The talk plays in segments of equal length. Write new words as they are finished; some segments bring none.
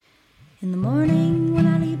In the morning when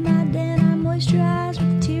I leave my den, I moisturize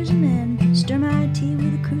with the tears of men. Stir my tea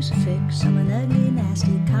with a crucifix. I'm an ugly,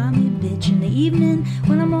 nasty, commie bitch. In the evening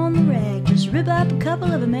when I'm on the rag, just rip up a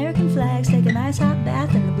couple of American flags. Take a nice hot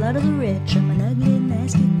bath in the blood of the rich. I'm an ugly,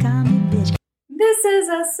 nasty, commie bitch. This is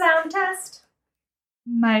a sound test.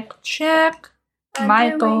 Mic check.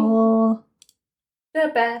 Michael.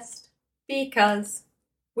 The best because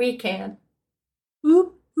we can.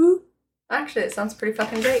 Whoop, whoop. Actually, it sounds pretty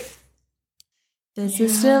fucking great. This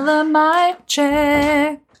is still a mic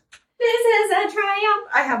check. This is a triumph.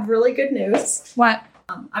 I have really good news. What?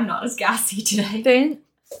 I'm not as gassy today. Thank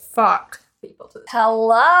fuck. People to the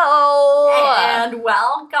Hello. and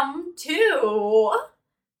welcome to.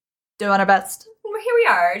 Doing our best. Here we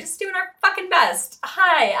are, just doing our fucking best.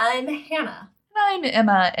 Hi, I'm Hannah. I'm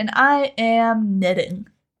Emma, and I am knitting.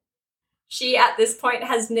 She, at this point,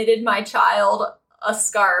 has knitted my child a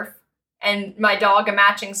scarf and my dog a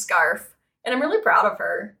matching scarf. And I'm really proud of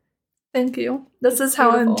her. Thank you. This is how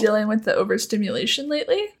beautiful. I'm dealing with the overstimulation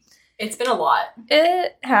lately. It's been a lot.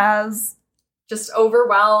 It has. Just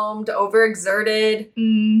overwhelmed,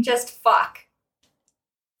 overexerted. Just fuck.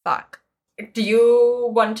 Fuck. Do you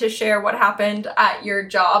want to share what happened at your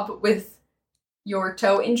job with your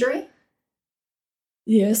toe injury?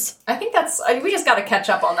 Yes. I think we just got to catch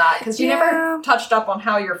up on that because you never touched up on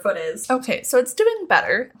how your foot is. Okay, so it's doing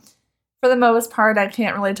better. For the most part, I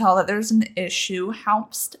can't really tell that there's an issue.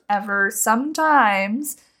 However,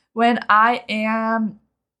 sometimes when I am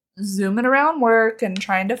zooming around work and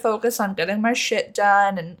trying to focus on getting my shit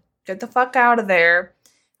done and get the fuck out of there,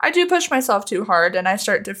 I do push myself too hard and I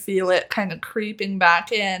start to feel it kind of creeping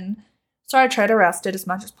back in. So I try to rest it as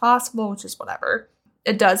much as possible, which is whatever.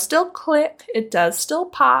 It does still click. It does still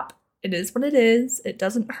pop. It is what it is. It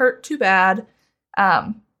doesn't hurt too bad.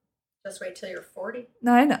 Just wait till you're 40.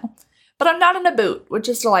 I know. But I'm not in a boot, which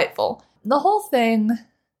is delightful. The whole thing,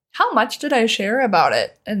 how much did I share about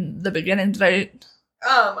it in the beginning? Why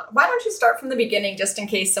don't you start from the beginning just in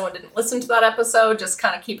case someone didn't listen to that episode, just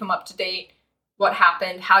kind of keep them up to date, what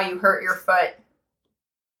happened, how you hurt your foot.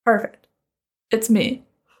 Perfect. It's me.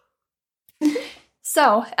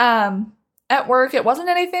 So, at work, it wasn't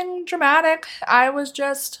anything dramatic. I was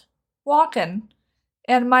just walking,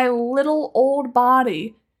 and my little old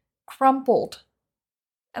body crumpled.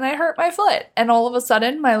 And I hurt my foot. And all of a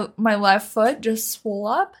sudden, my left foot just swelled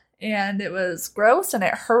up. And it was gross. And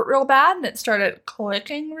it hurt real bad. And it started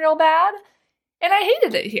clicking real bad. And I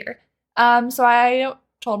hated it here. So I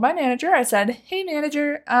told my manager, I said, "Hey,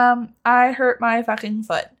 manager, I hurt my fucking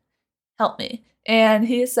foot. Help me." And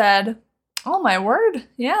he said, "Oh, my word.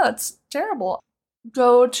 Yeah, that's terrible.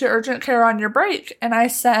 Go to urgent care on your break." And I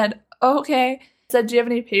said, "Okay." I said, "Do you have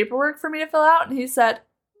any paperwork for me to fill out?" And he said,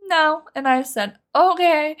 "No." And I said,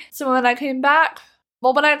 "Okay." So when I came back,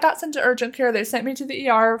 when I got sent to urgent care, they sent me to the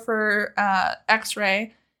ER for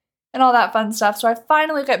x-ray and all that fun stuff. So I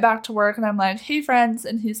finally get back to work and I'm like, "Hey, friends."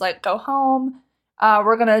 And he's like, "Go home.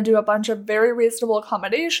 We're going to do a bunch of very reasonable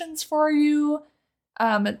accommodations for you.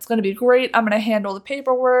 It's going to be great. I'm going to handle the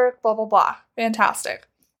paperwork, blah, blah, blah." Fantastic.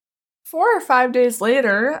 4 or 5 days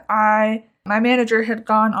later, my manager had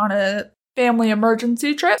gone on a family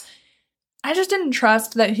emergency trip. I just didn't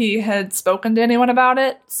trust that he had spoken to anyone about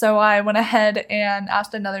it, so I went ahead and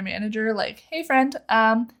asked another manager, like, "Hey, friend,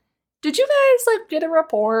 did you guys, get a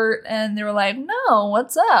report?" And they were like, "No,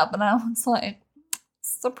 what's up?" And I was like,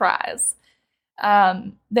 surprise.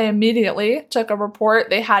 They immediately took a report.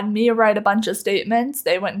 They had me write a bunch of statements.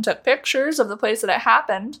 They went and took pictures of the place that it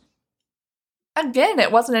happened. Again,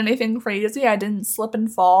 it wasn't anything crazy. I didn't slip and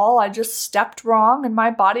fall. I just stepped wrong, and my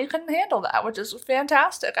body couldn't handle that, which is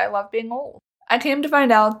fantastic. I love being old. I came to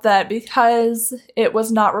find out that because it was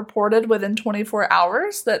not reported within 24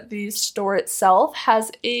 hours, that the store itself has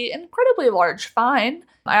an incredibly large fine.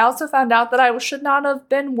 I also found out that I should not have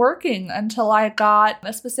been working until I got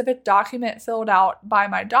a specific document filled out by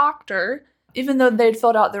my doctor. Even though they'd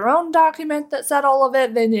filled out their own document that said all of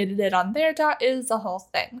it, they needed it on their is the whole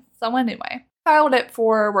thing. So anyway, filed it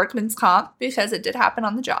for workman's comp because it did happen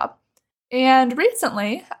on the job. And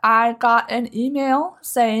recently, I got an email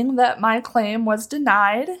saying that my claim was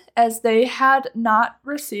denied as they had not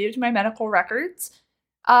received my medical records,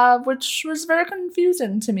 which was very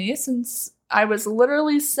confusing to me since I was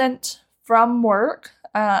literally sent from work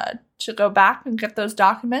to go back and get those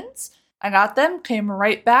documents. I got them, came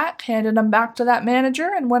right back, handed them back to that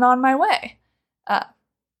manager, and went on my way.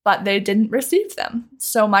 But they didn't receive them,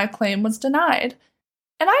 so my claim was denied.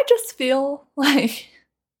 And I just feel like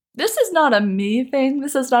this is not a me thing.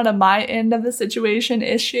 This is not a my end of the situation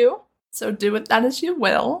issue. So do with that as you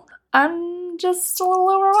will. I'm just a little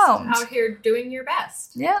overwhelmed. Out here doing your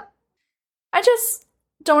best. Yep. I just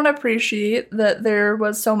don't appreciate that there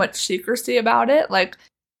was so much secrecy about it. Like,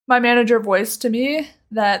 my manager voiced to me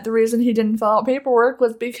that the reason he didn't fill out paperwork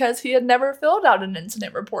was because he had never filled out an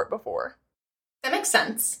incident report before. That makes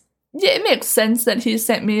sense. Yeah, it makes sense that he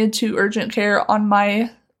sent me to urgent care on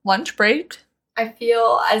my lunch break. I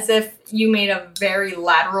feel as if you made a very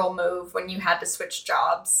lateral move when you had to switch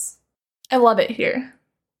jobs. I love it here.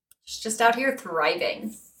 Just out here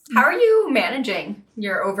thriving. How are you managing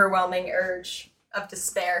your overwhelming urge of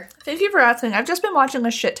despair? Thank you for asking. I've just been watching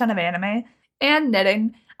a shit ton of anime and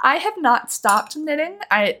knitting. I have not stopped knitting.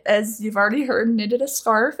 I, as you've already heard, knitted a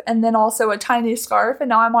scarf and then also a tiny scarf, and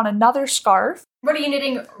now I'm on another scarf. What are you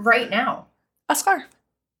knitting right now? A scarf.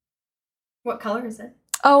 What color is it?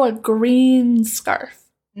 Oh, a green scarf.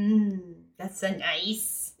 That's so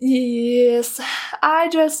nice. Yes. I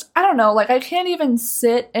don't know, like, I can't even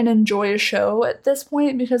sit and enjoy a show at this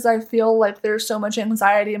point because I feel like there's so much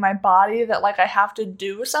anxiety in my body that, like, I have to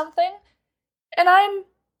do something. And I'm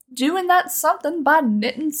doing that something by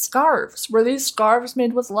knitting scarves. Were these scarves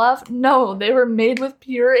made with love? No, they were made with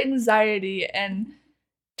pure anxiety and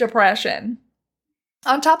depression.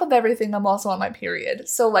 On top of everything, I'm also on my period.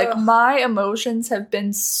 So, like, Ugh. my emotions have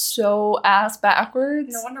been so ass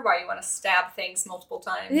backwards. No wonder why you want to stab things multiple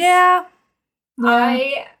times. Yeah.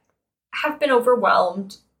 I have been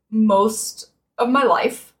overwhelmed most of my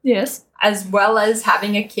life, Yes. as well as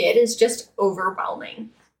having a kid is just overwhelming.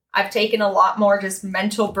 I've taken a lot more just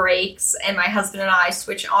mental breaks, and my husband and I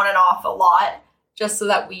switch on and off a lot just so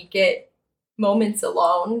that we get moments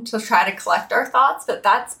alone to try to collect our thoughts, but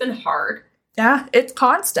that's been hard. Yeah, it's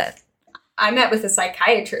constant. I met with a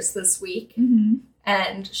psychiatrist this week, Mm-hmm.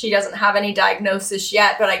 and she doesn't have any diagnosis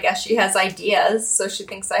yet, but I guess she has ideas, so she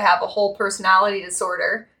thinks I have a whole personality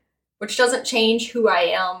disorder, which doesn't change who I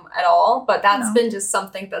am at all, but that's No. been just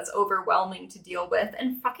something that's overwhelming to deal with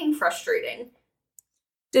and fucking frustrating.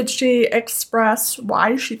 Did she express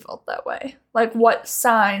why she felt that way? Like, what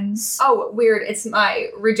signs? Oh, weird. It's my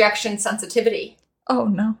rejection sensitivity. Oh,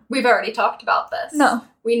 no. We've already talked about this. No.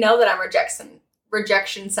 We know that I'm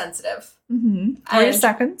rejection sensitive. Mm-hmm. 3 And-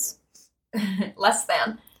 seconds. Less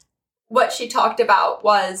than. What she talked about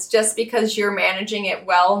was just because you're managing it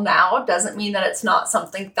well now doesn't mean that it's not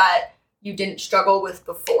something that you didn't struggle with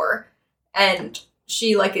before. And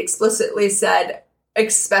she, like, explicitly said,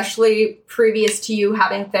 especially previous to you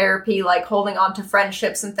having therapy, like holding on to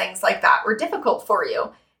friendships and things like that were difficult for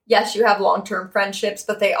you. Yes, you have long-term friendships,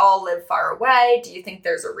 but they all live far away. Do you think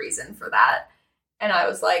there's a reason for that? And I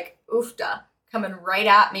was like, oofda, coming right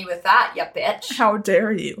at me with that, ya bitch. How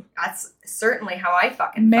dare you? That's certainly how I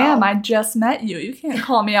fucking Ma'am, felt. I just met you. You can't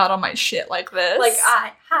call me out on my shit like this. Like,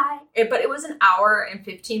 hi. But it was an hour and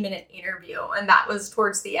 15-minute interview, and that was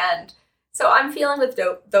towards the end. So I'm feeling with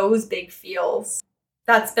those big feels.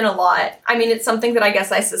 That's been a lot. I mean, it's something that I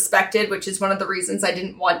guess I suspected, which is one of the reasons I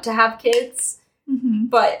didn't want to have kids. Mm-hmm.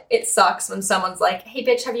 But it sucks when someone's like, hey,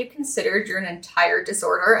 bitch, have you considered you're an entire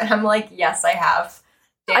disorder? And I'm like, yes, I have.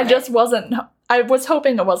 Damn I it. just wasn't. I was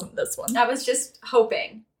hoping it wasn't this one. I was just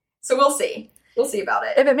hoping. So we'll see. We'll see about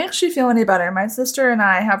it. If it makes you feel any better, my sister and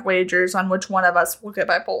I have wagers on which one of us will get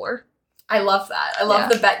bipolar. I love that. I love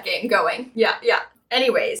Yeah. the bet game going. Yeah.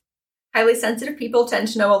 Anyways, highly sensitive people tend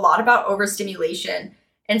to know a lot about overstimulation.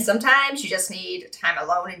 And sometimes you just need time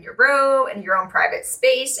alone in your room, in your own private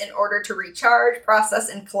space, in order to recharge, process,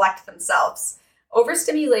 and collect themselves.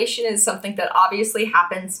 Overstimulation is something that obviously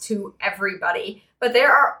happens to everybody, but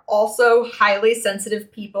there are also highly sensitive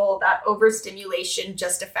people that overstimulation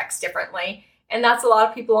just affects differently. And that's a lot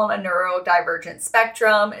of people on a neurodivergent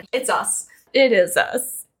spectrum. It's us. It is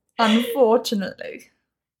us, unfortunately.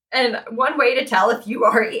 And one way to tell if you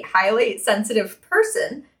are a highly sensitive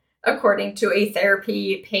person, according to a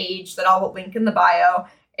therapy page that I'll link in the bio,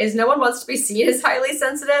 is no one wants to be seen as highly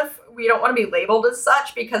sensitive. We don't want to be labeled as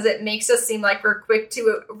such because it makes us seem like we're quick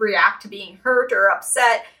to react to being hurt or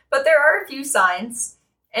upset. But there are a few signs.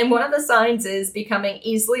 And one of the signs is becoming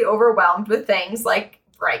easily overwhelmed with things like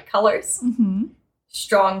bright colors, Mm-hmm.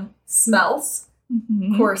 strong smells,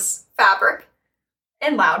 Mm-hmm. coarse fabric,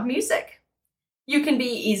 and loud music. You can be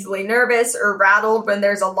easily nervous or rattled when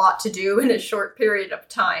there's a lot to do in a short period of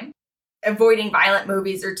time. Avoiding violent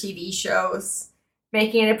movies or TV shows.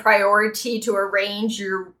 Making it a priority to arrange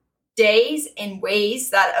your days in ways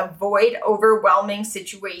that avoid overwhelming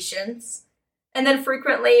situations. And then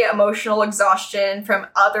frequently emotional exhaustion from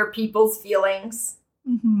other people's feelings.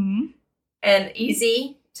 Mm-hmm. And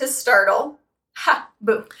easy to startle. Ha!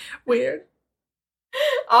 Boo. Weird.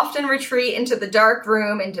 Often retreat into the dark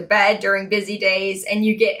room, into bed during busy days, and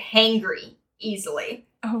you get hangry easily.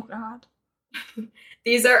 Oh, God.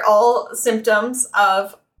 These are all symptoms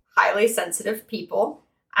of highly sensitive people,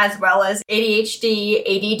 as well as ADHD,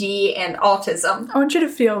 ADD, and autism. I want you to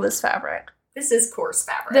feel this fabric. This is coarse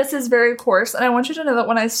fabric. This is very coarse, and I want you to know that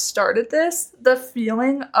when I started this, the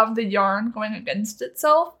feeling of the yarn going against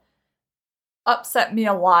itself upset me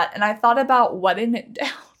a lot, and I thought about wetting it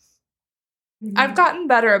down. Mhm. I've gotten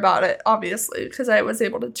better about it, obviously, because I was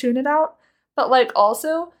able to tune it out, but, like,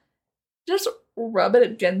 also, just rub it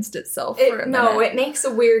against itself for a minute. No, it makes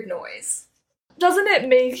a weird noise. Doesn't it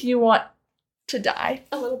make you want to die?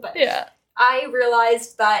 A little bit. Yeah. I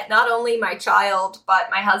realized that not only my child, but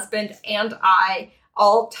my husband and I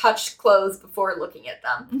all touch clothes before looking at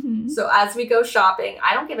them. Mm-hmm. So as we go shopping,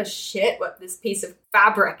 I don't give a shit what this piece of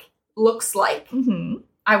fabric looks like. Mm-hmm.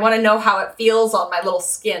 I want to know how it feels on my little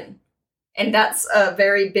skin. And that's a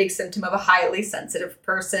very big symptom of a highly sensitive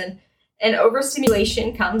person. And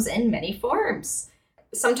overstimulation comes in many forms.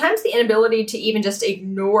 Sometimes the inability to even just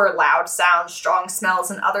ignore loud sounds, strong smells,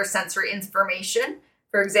 and other sensory information.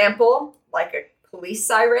 For example, like a police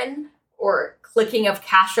siren, or clicking of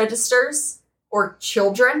cash registers, or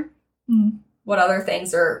children. Mm. What other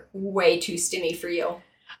things are way too stimmy for you?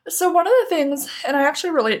 So one of the things, and I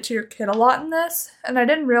actually relate to your kid a lot in this, and I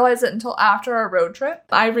didn't realize it until after our road trip.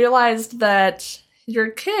 I realized that your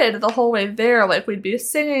kid, the whole way there, like, we'd be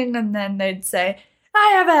singing, and then they'd say,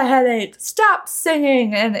 I have a headache, stop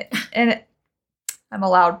singing, and I'm a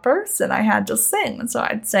loud person, I had to sing, and so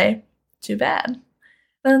I'd say, too bad.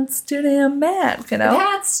 That's too damn bad, you know?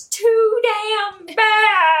 That's too damn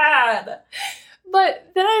bad!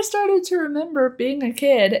 But then I started to remember being a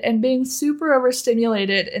kid and being super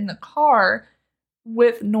overstimulated in the car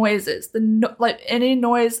with noises, like any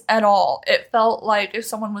noise at all. It felt like if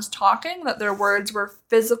someone was talking, that their words were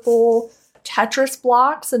physical Tetris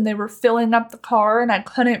blocks and they were filling up the car and I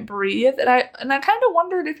couldn't breathe. And I kind of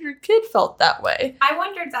wondered if your kid felt that way. I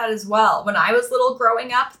wondered that as well. When I was little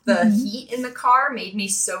growing up, the heat in the car made me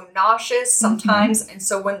so nauseous sometimes. And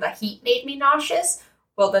so when the heat made me nauseous,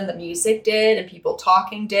 well, then the music did and people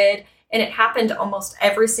talking did. And it happened almost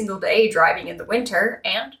every single day driving in the winter.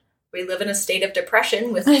 And we live in a state of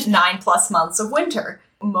depression with 9+ months of winter.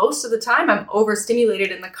 Most of the time, I'm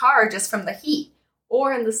overstimulated in the car just from the heat.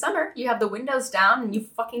 Or in the summer, you have the windows down and you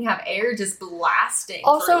fucking have air just blasting.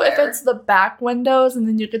 Also, if it's the back windows and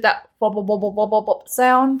then you get that bubble, bubble, bubble, bubble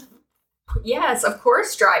sound. Yes, of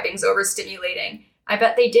course driving's overstimulating. I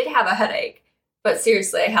bet they did have a headache. But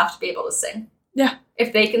seriously, I have to be able to sing. Yeah.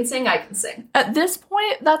 If they can sing, I can sing. At this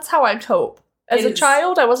point, that's how I cope. As a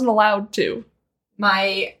child, I wasn't allowed to.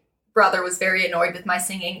 My brother was very annoyed with my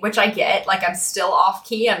singing, which I get. Like, I'm still off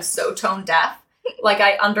key. I'm so tone deaf. Like,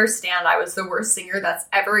 I understand I was the worst singer that's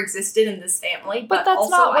ever existed in this family, but that's also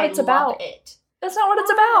not what I it's love about. It. That's not what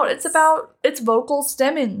it's about. It's vocal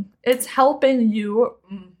stemming. It's helping you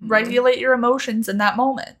regulate your emotions in that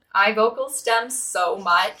moment. I vocal stem so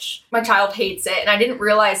much. My child hates it, and I didn't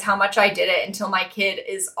realize how much I did it until my kid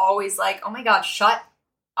is always like, oh my god, shut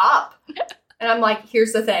up. And I'm like,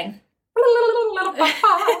 here's the thing.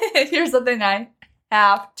 Here's the thing, I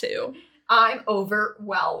have to. I'm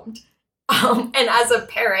overwhelmed. And as a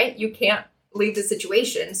parent, you can't leave the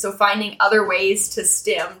situation. So finding other ways to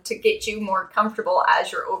stim to get you more comfortable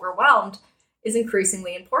as you're overwhelmed is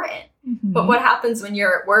increasingly important. Mm-hmm. But what happens when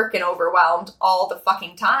you're at work and overwhelmed all the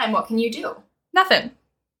fucking time? What can you do? Nothing.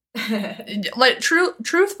 Like,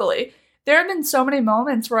 truthfully, there have been so many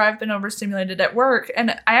moments where I've been overstimulated at work,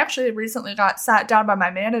 and I actually recently got sat down by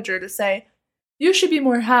my manager to say, you should be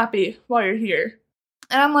more happy while you're here.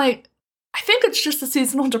 And I'm like, I think it's just a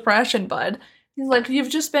seasonal depression, bud. He's like,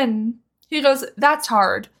 he goes, that's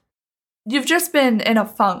hard. You've just been in a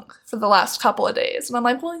funk for the last couple of days. And I'm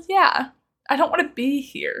like, well, yeah, I don't want to be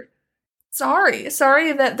here. Sorry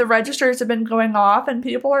that the registers have been going off and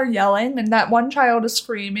people are yelling and that one child is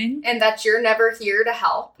screaming. And that you're never here to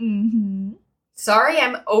help. Mm-hmm. Sorry,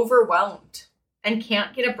 I'm overwhelmed and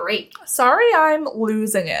can't get a break. Sorry, I'm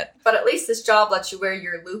losing it. But at least this job lets you wear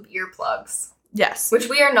your Loop earplugs. Yes. Which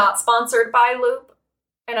we are not sponsored by Loop,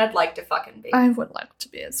 and I'd like to fucking be. I would like to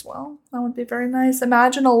be as well. That would be very nice.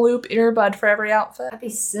 Imagine a Loop earbud for every outfit. That'd be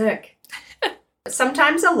sick.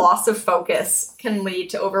 Sometimes a loss of focus can lead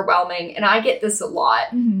to overwhelming, and I get this a lot.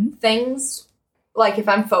 Mm-hmm. Things, like if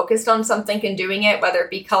I'm focused on something and doing it, whether it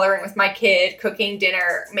be coloring with my kid, cooking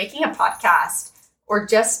dinner, making a podcast, or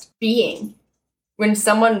just being, when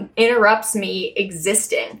someone interrupts me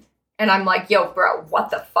existing, and I'm like, yo, bro,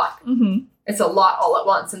 what the fuck? Mm-hmm. It's a lot all at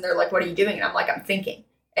once. And they're like, what are you doing? And I'm like, I'm thinking.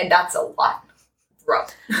 And that's a lot, bro.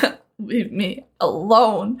 Leave me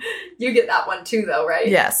alone. You get that one too, though, right?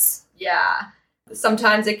 Yes. Yeah.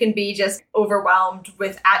 Sometimes it can be just overwhelmed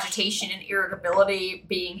with agitation and irritability,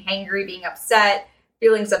 being hangry, being upset,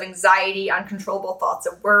 feelings of anxiety, uncontrollable thoughts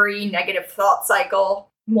of worry, negative thought cycle.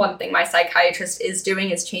 One thing my psychiatrist is doing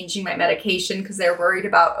is changing my medication because they're worried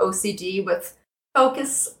about OCD with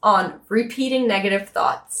focus on repeating negative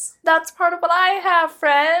thoughts. That's part of what I have,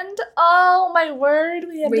 friend. Oh, my word.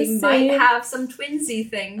 We might have some twinsy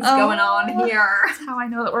things going on here. That's how I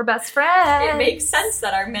know that we're best friends. It makes sense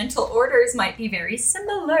that our mental orders might be very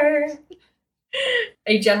similar.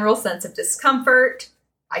 A general sense of discomfort.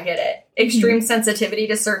 I get it. Extreme sensitivity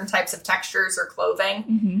to certain types of textures or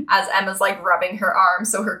clothing. As Emma's like rubbing her arm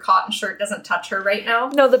so her cotton shirt doesn't touch her right now.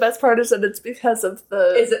 No, the best part is that it's because of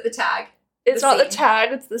the... Is it the tag? It's not the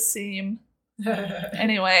tag, it's the seam.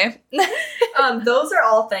 Anyway. Those are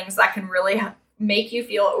all things that can really make you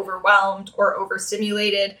feel overwhelmed or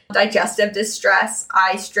overstimulated. Digestive distress,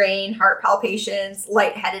 eye strain, heart palpitations,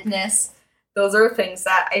 lightheadedness. Those are things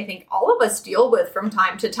that I think all of us deal with from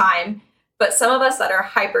time to time. But some of us that are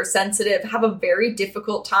hypersensitive have a very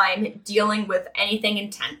difficult time dealing with anything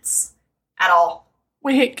intense at all.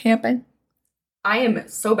 We hate camping. I am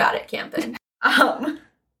so bad at camping.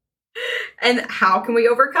 And how can we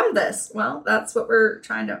overcome this? Well, that's what we're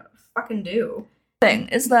trying to fucking do. Thing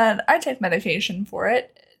is that I take medication for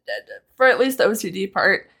it, for at least the OCD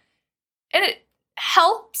part, and it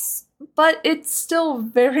helps, but it's still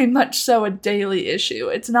very much so a daily issue.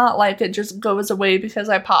 It's not like it just goes away because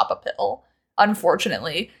I pop a pill,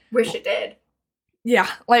 unfortunately. Wish it did. Yeah,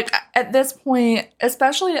 like at this point,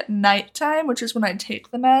 especially at nighttime, which is when I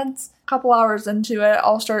take the meds, a couple hours into it,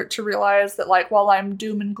 I'll start to realize that like while I'm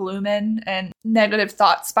doom and glooming and negative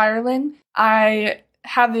thought spiraling, I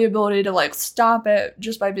have the ability to like stop it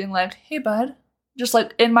just by being like, hey bud, just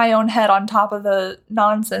like in my own head on top of the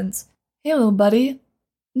nonsense. Hey little buddy,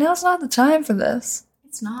 now's not the time for this.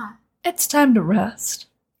 It's not. It's time to rest.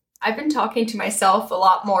 I've been talking to myself a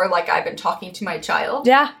lot more like I've been talking to my child.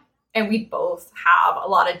 Yeah. And we both have a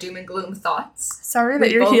lot of doom and gloom thoughts. Sorry that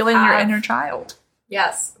you're healing your inner child.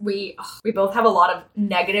 Yes, we both have a lot of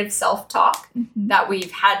negative self-talk that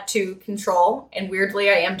we've had to control. And weirdly,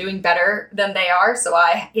 I am doing better than they are. So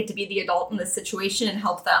I get to be the adult in this situation and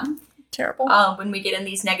help them. Terrible. When we get in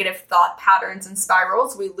these negative thought patterns and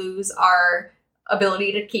spirals, we lose our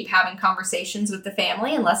ability to keep having conversations with the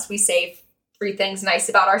family unless we say 3 things nice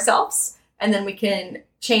about ourselves. And then we can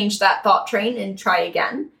change that thought train and try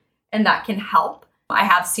again. And that can help. I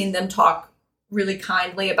have seen them talk really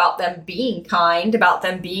kindly about them being kind, about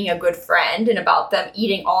them being a good friend, and about them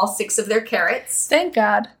eating all 6 of their carrots. Thank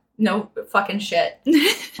God. No fucking shit.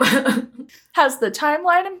 Has the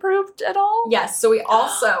timeline improved at all? Yes. So we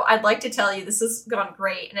also, I'd like to tell you, this has gone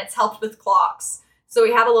great, and it's helped with clocks. So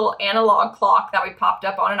we have a little analog clock that we popped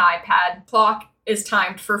up on an iPad. Clock is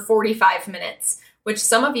timed for 45 minutes, which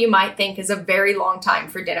some of you might think is a very long time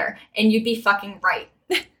for dinner, and you'd be fucking right.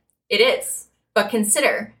 It is. But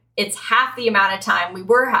consider, it's half the amount of time we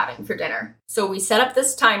were having for dinner. So we set up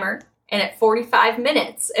this timer, and at 45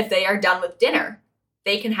 minutes, if they are done with dinner,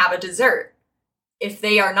 they can have a dessert. If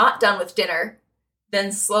they are not done with dinner,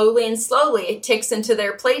 then slowly and slowly it ticks into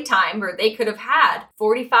their playtime where they could have had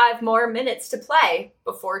 45 more minutes to play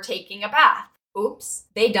before taking a bath. Oops,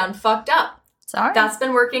 they done fucked up. Sorry. That's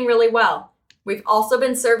been working really well. We've also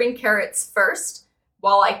been serving carrots first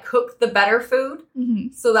while I cook the better food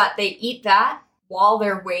so that they eat that while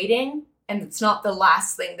they're waiting, and it's not the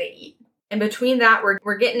last thing they eat. And between that,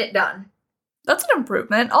 we're getting it done. That's an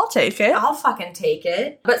improvement. I'll take it. I'll fucking take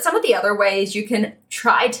it. But some of the other ways you can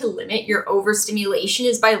try to limit your overstimulation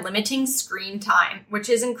is by limiting screen time, which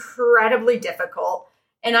is incredibly difficult.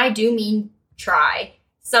 And I do mean try.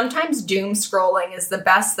 Sometimes doom scrolling is the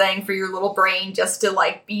best thing for your little brain just to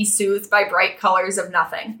like be soothed by bright colors of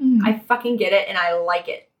nothing. I fucking get it and I like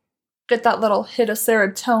it. Get that little hit of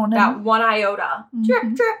serotonin. That 1 iota.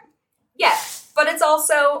 Drip, drip. Yes, but it's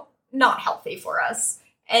also not healthy for us.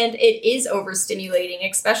 And it is overstimulating,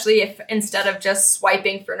 especially if instead of just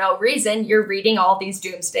swiping for no reason, you're reading all these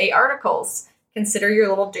doomsday articles. Consider your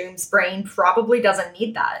little dooms brain probably doesn't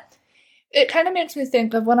need that. It kind of makes me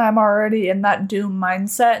think of when I'm already in that doom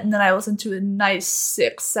mindset and then I listen to a nice,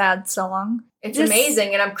 sick, sad song. It's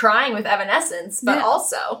amazing, and I'm crying with Evanescence, but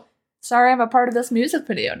also... Sorry, I'm a part of this music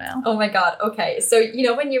video now. Oh my god, okay. So, you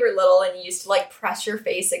know when you were little and you used to, like, press your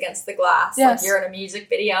face against the glass? Yes. Like, you're in a music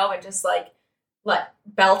video and just, like,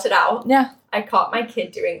 belt it out? Yeah. I caught my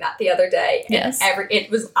kid doing that the other day. And yes.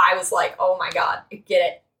 I was like, oh my god, get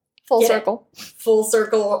it. Full circle. Full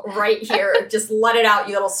circle right here. Just let it out,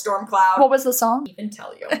 you little storm cloud. What was the song? Even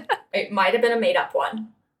tell you. It might have been a made-up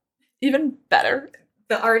one. Even better.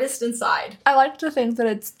 The artist inside. I like to think that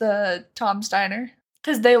it's the Tom Steiner.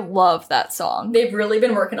 Because they love that song. They've really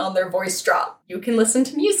been working on their voice drop. You can listen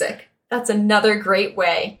to music. That's another great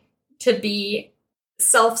way to be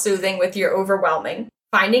self-soothing with your overwhelming.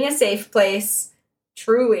 Finding a safe place,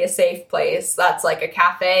 truly a safe place, that's like a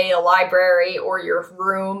cafe, a library, or your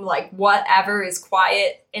room, like whatever is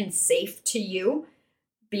quiet and safe to you.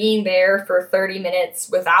 Being there for 30 minutes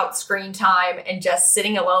without screen time and just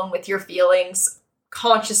sitting alone with your feelings,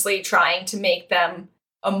 consciously trying to make them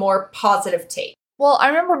a more positive take. Well, I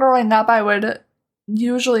remember growing up, I would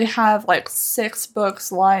usually have like 6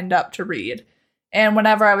 books lined up to read. And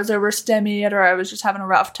whenever I was overstimulated or I was just having a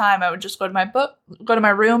rough time, I would just go to my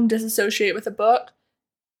room, disassociate with a book.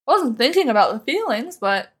 I wasn't thinking about the feelings,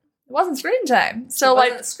 but it wasn't screen time. So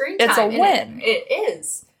Screen time, it's a win. It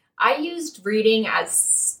is. I used reading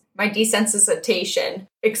as my desensitization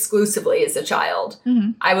exclusively as a child.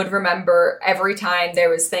 Mm-hmm. I would remember every time there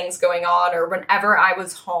was things going on or whenever I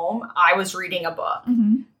was home, I was reading a book.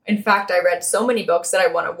 Mm-hmm. In fact, I read so many books that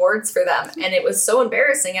I won awards for them. And it was so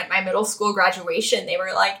embarrassing at my middle school graduation. They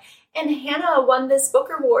were like, and Hannah won this book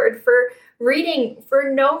award for reading for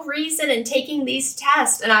no reason and taking these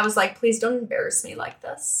tests. And I was like, please don't embarrass me like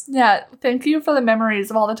this. Yeah, thank you for the memories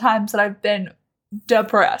of all the times that I've been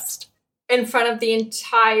depressed. In front of the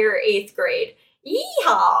entire 8th grade.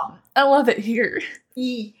 Yeehaw! I love it here.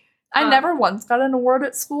 I never once got an award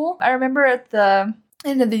at school. I remember at the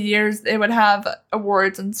end of the years, they would have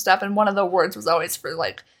awards and stuff, and one of the awards was always for,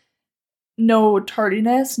 like, no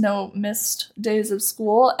tardiness, no missed days of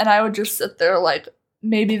school, and I would just sit there like,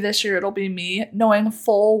 maybe this year it'll be me, knowing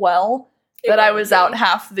full well that I was out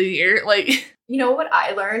half the year. Like, you know what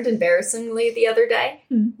I learned embarrassingly the other day?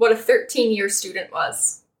 What a 13-year student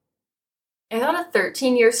was. I thought a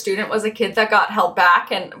 13-year student was a kid that got held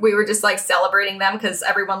back, and we were just, like, celebrating them because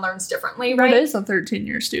everyone learns differently, right? What is a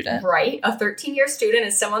 13-year student? Right. A 13-year student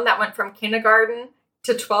is someone that went from kindergarten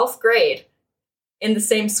to 12th grade in the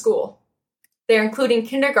same school. They're including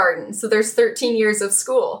kindergarten, so there's 13 years of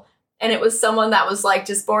school. And it was someone that was, like,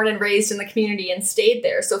 just born and raised in the community and stayed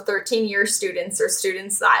there. So 13-year students are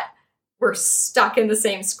students that were stuck in the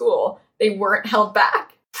same school. They weren't held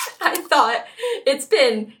back. I thought it's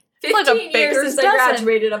been 15 years since I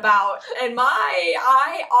graduated about, and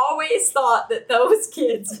I always thought that those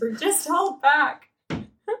kids were just held back.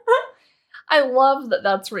 I love that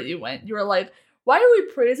that's where you went. You were like, why are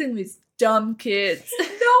we praising these dumb kids? No,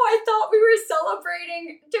 I thought we were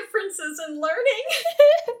celebrating differences in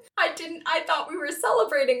learning. I thought we were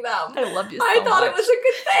celebrating them. I love you so I thought much. it was a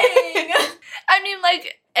good thing. I mean,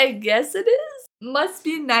 like, I guess it is. Must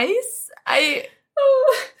be nice. I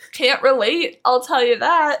can't relate, I'll tell you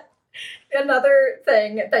that. Another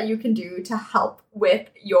thing that you can do to help with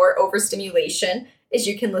your overstimulation is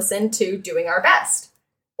you can listen to Doing Our Best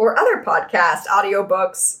or other podcasts,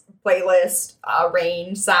 audiobooks, playlist,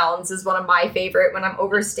 Rain Sounds is one of my favorite when I'm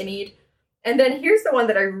overstimulated. And then here's the one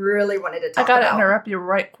that I really wanted to talk about. I gotta interrupt you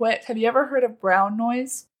right quick. Have you ever heard of brown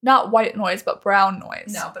noise? Not white noise, but brown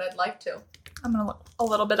noise. No, but I'd like to. I'm gonna look a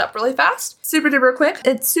little bit up really fast. Super duper quick.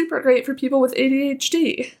 It's super great for people with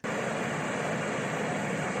ADHD.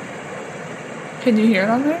 Can you hear it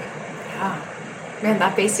on there? Yeah. Man,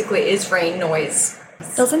 that basically is rain noise.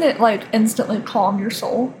 Doesn't it, like, instantly calm your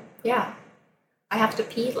soul? Yeah. I have to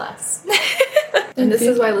pee less. And this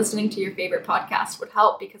is why listening to your favorite podcast would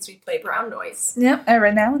help, because we play brown noise. Yep,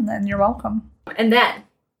 every now and then. You're welcome. And then,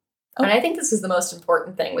 and I think this is the most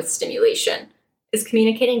important thing with stimulation, is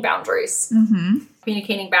communicating boundaries. Mm-hmm.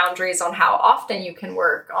 Communicating boundaries on how often you can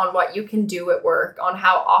work, on what you can do at work, on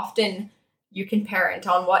how often you can parent,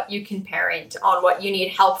 on what you can parent, on what you need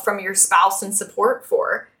help from your spouse and support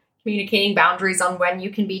for. Communicating boundaries on when you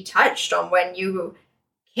can be touched, on when you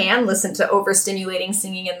can listen to overstimulating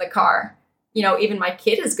singing in the car. You know, even my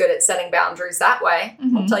kid is good at setting boundaries that way.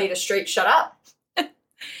 Mm-hmm. I'll tell you to straight shut up.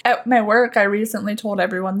 At my work, I recently told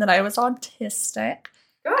everyone that I was autistic.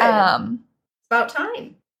 Good. It's about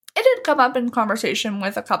time. It did come up in conversation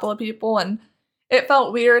with a couple of people, and it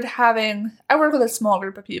felt weird having, I work with a small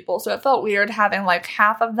group of people, so it felt weird having like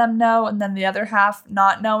half of them know and then the other half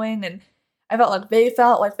not knowing, and I felt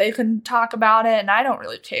like they couldn't talk about it, and I don't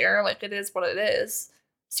really care. Like, it is what it is.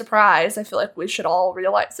 Surprise. I feel like we should all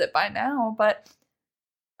realize it by now, but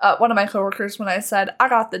one of my coworkers, when I said, I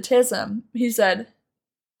got the tism, he said,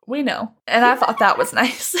 we know. And I thought that was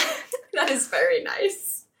nice. That is very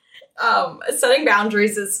nice. Setting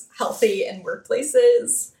boundaries is healthy in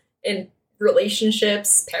workplaces, in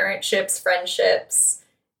relationships, parentships, friendships,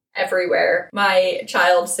 everywhere. My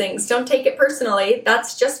child sings, don't take it personally.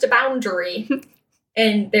 That's just a boundary.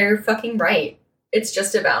 And they're fucking right. It's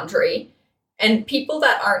just a boundary. And people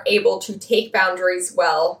that aren't able to take boundaries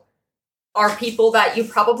well are people that you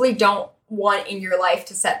probably don't want in your life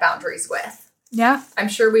to set boundaries with. Yeah. I'm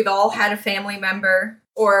sure we've all had a family member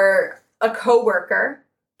or a coworker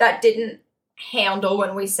that didn't handle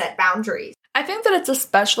when we set boundaries. I think that it's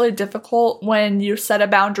especially difficult when you set a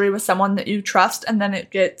boundary with someone that you trust and then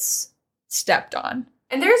it gets stepped on.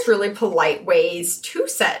 And there's really polite ways to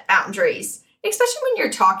set boundaries, especially when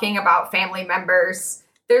you're talking about family members.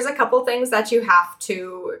 There's a couple things that you have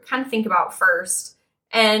to kind of think about first,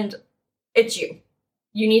 and it's you.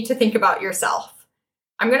 You need to think about yourself.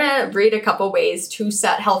 I'm going to read a couple ways to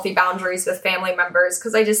set healthy boundaries with family members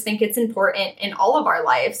because I just think it's important in all of our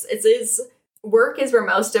lives. Work is where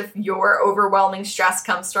most of your overwhelming stress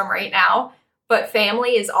comes from right now, but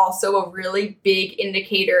family is also a really big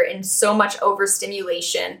indicator in so much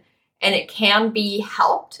overstimulation, and it can be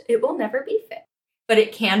helped. It will never be fixed, but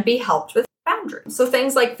it can be helped with boundaries. So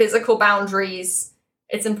things like physical boundaries,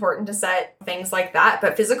 it's important to set things like that,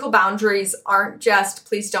 but physical boundaries aren't just,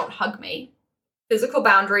 please don't hug me. Physical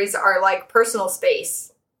boundaries are like personal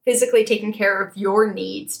space, physically taking care of your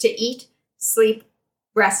needs to eat, sleep,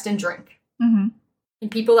 rest, and drink. Mm-hmm.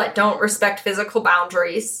 And people that don't respect physical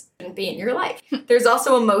boundaries shouldn't be in your life. There's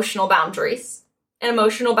also emotional boundaries. And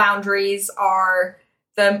emotional boundaries are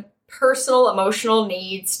the personal emotional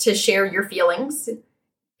needs to share your feelings,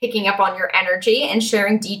 picking up on your energy, and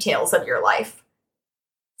sharing details of your life.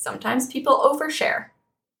 Sometimes people overshare.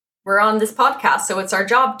 We're on this podcast, so it's our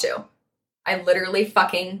job to. I literally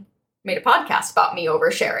fucking made a podcast about me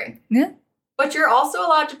oversharing. Yeah. But you're also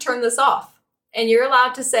allowed to turn this off. And you're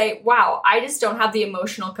allowed to say, wow, I just don't have the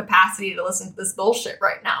emotional capacity to listen to this bullshit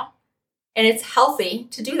right now. And it's healthy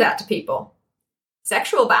to do that to people.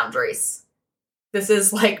 Sexual boundaries. This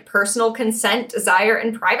is like personal consent, desire,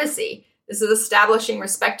 and privacy. This is establishing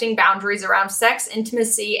respecting boundaries around sex,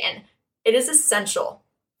 intimacy, and it is essential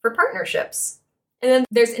for partnerships. And then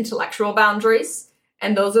there's intellectual boundaries.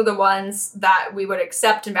 And those are the ones that we would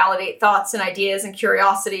accept and validate thoughts and ideas and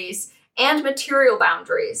curiosities. And material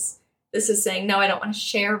boundaries. This is saying, no, I don't want to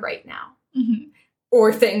share right now. Mm-hmm.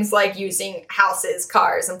 Or things like using houses,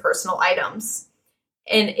 cars, and personal items.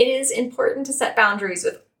 And it is important to set boundaries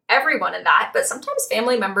with everyone in that, but sometimes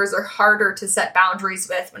family members are harder to set boundaries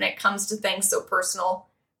with when it comes to things so personal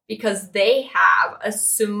because they have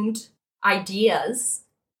assumed ideas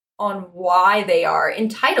on why they are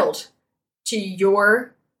entitled to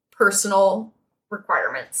your personal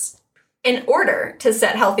requirements. In order to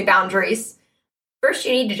set healthy boundaries, first,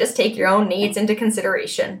 you need to just take your own needs into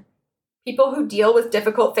consideration. People who deal with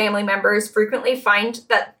difficult family members frequently find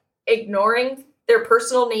that ignoring their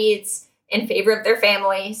personal needs in favor of their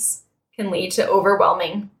families can lead to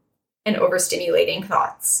overwhelming and overstimulating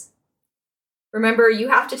thoughts. Remember, you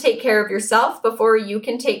have to take care of yourself before you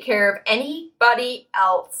can take care of anybody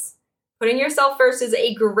else. Putting yourself first is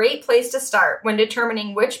a great place to start when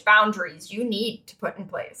determining which boundaries you need to put in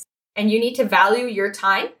place. And you need to value your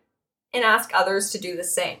time and ask others to do the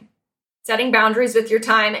same. Setting boundaries with your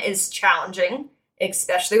time is challenging,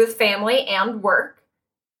 especially with family and work.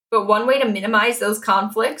 But one way to minimize those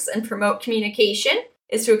conflicts and promote communication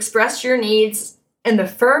is to express your needs and the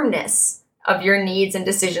firmness of your needs and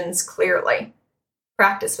decisions clearly.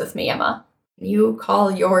 Practice with me, Emma. You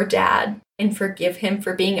call your dad and forgive him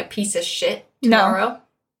for being a piece of shit tomorrow? No.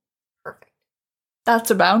 Perfect.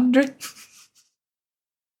 That's a boundary.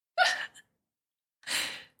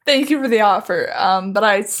 Thank you for the offer, but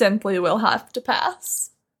I simply will have to pass.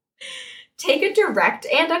 Take a direct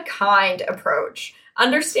and a kind approach.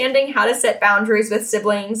 Understanding how to set boundaries with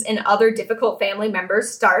siblings and other difficult family members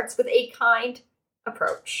starts with a kind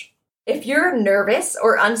approach. If you're nervous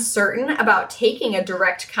or uncertain about taking a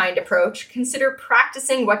direct, kind approach, consider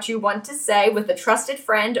practicing what you want to say with a trusted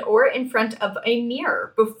friend or in front of a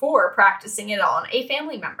mirror before practicing it on a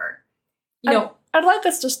family member. I'd like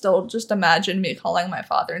us to still just imagine me calling my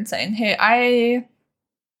father and saying, hey, I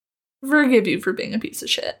forgive you for being a piece of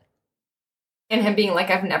shit. And him being like,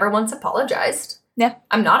 I've never once apologized. Yeah.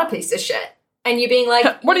 I'm not a piece of shit. And you being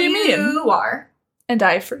like, what do you mean? You are. And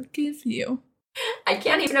I forgive you. I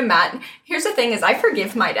can't even imagine. Here's the thing is I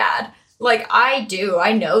forgive my dad. Like, I do.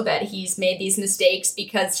 I know that he's made these mistakes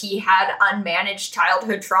because he had unmanaged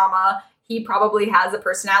childhood trauma. He probably has a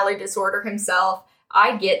personality disorder himself.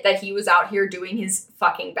 I get that he was out here doing his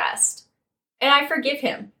fucking best. And I forgive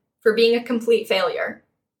him for being a complete failure.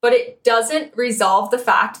 But it doesn't resolve the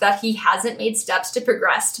fact that he hasn't made steps to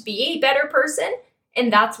progress to be a better person,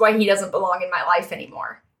 and that's why he doesn't belong in my life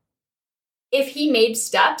anymore. If he made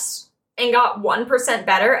steps and got 1%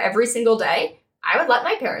 better every single day, I would let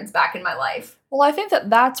my parents back in my life. Well, I think that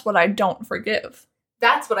that's what I don't forgive.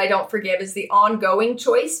 That's what I don't forgive is the ongoing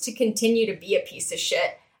choice to continue to be a piece of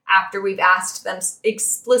shit after we've asked them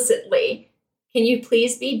explicitly, can you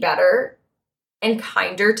please be better and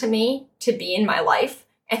kinder to me to be in my life,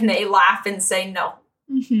 and they laugh and say no.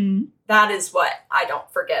 Mm-hmm. That is what I don't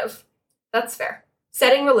forgive. That's fair.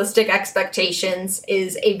 Setting realistic expectations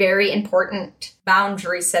is a very important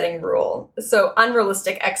boundary setting rule. So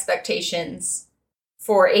unrealistic expectations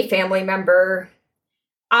for a family member.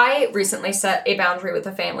 I recently set a boundary with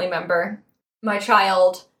a family member. My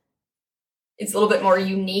child is a little bit more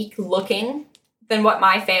unique looking than what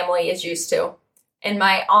my family is used to. And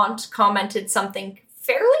my aunt commented something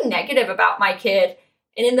fairly negative about my kid.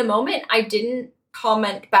 And in the moment, I didn't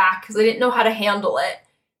comment back because I didn't know how to handle it.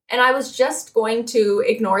 And I was just going to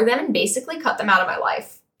ignore them and basically cut them out of my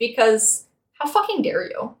life because how fucking dare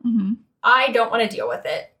you? Mm-hmm. I don't want to deal with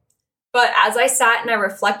it. But as I sat and I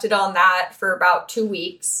reflected on that for about 2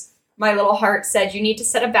 weeks, my little heart said, you need to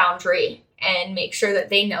set a boundary and make sure that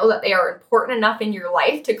they know that they are important enough in your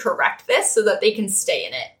life to correct this so that they can stay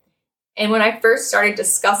in it. And when I first started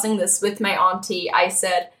discussing this with my auntie, I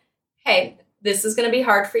said, hey, this is going to be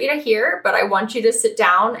hard for you to hear, but I want you to sit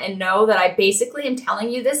down and know that I basically am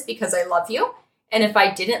telling you this because I love you. And if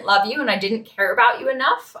I didn't love you and I didn't care about you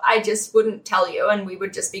enough, I just wouldn't tell you and we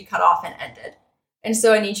would just be cut off and ended. And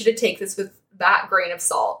so I need you to take this with that grain of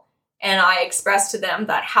salt. And I expressed to them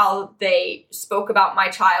that how they spoke about my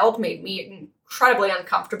child made me incredibly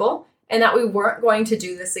uncomfortable and that we weren't going to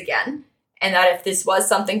do this again. And that if this was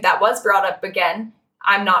something that was brought up again,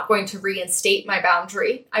 I'm not going to reinstate my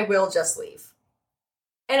boundary. I will just leave.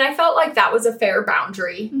 And I felt like that was a fair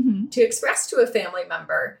boundary to express to a family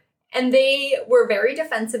member. And they were very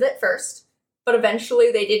defensive at first, but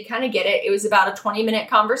eventually they did kind of get it. It was about a 20-minute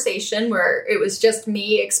conversation where it was just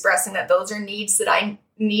me expressing that those are needs that I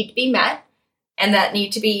need to be met and that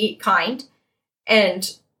need to be kind. And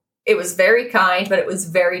it was very kind, but it was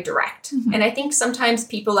very direct. Mm-hmm. And I think sometimes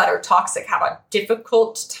people that are toxic have a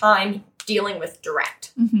difficult time dealing with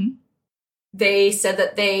direct. Mm-hmm. They said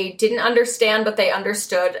that they didn't understand, but they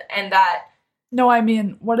understood, and that... No, I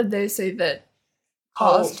mean, what did they say that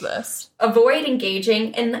caused this? Avoid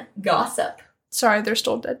engaging in gossip. Sorry, they're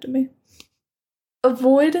still dead to me.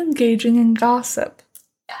 Avoid engaging in gossip.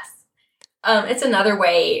 Yes. It's another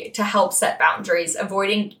way to help set boundaries,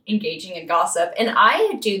 avoiding engaging in gossip. And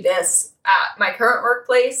I do this at my current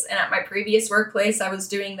workplace, and at my previous workplace, I was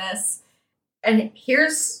doing this. And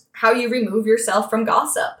here's how you remove yourself from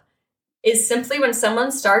gossip. Is simply when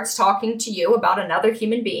someone starts talking to you about another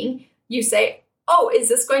human being, you say, oh, is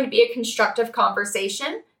this going to be a constructive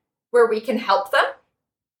conversation where we can help them?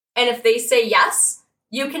 And if they say yes,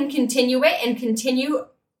 you can continue it and continue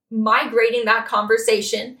migrating that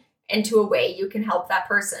conversation into a way you can help that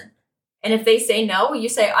person. And if they say no, you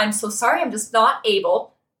say, I'm so sorry, I'm just not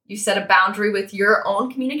able. You set a boundary with your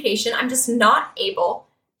own communication. I'm just not able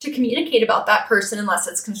to communicate about that person unless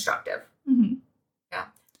it's constructive. Mm-hmm. Yeah.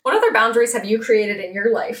 What other boundaries have you created in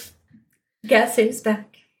your life? Guess who's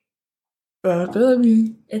back?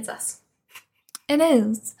 It's us. It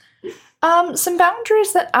is. Some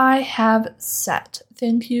boundaries that I have set.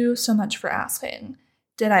 Thank you so much for asking.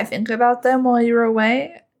 Did I think about them while you were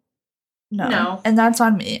away? No. And that's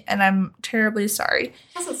on me, and I'm terribly sorry.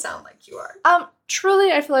 Doesn't sound like you are.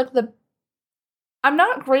 Truly, I feel like I'm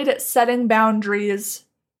not great at setting boundaries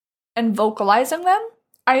and vocalizing them.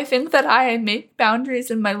 I think that I make boundaries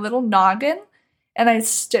in my little noggin, and I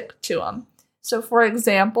stick to them. So, for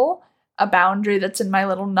example, a boundary that's in my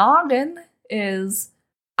little noggin is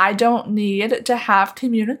I don't need to have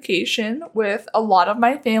communication with a lot of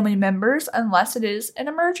my family members unless it is an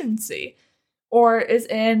emergency or is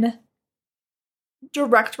in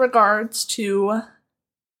direct regards to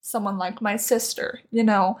someone like my sister,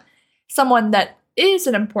 someone that is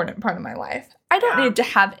an important part of my life. I don't need to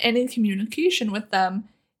have any communication with them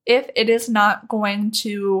if it is not going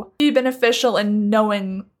to be beneficial in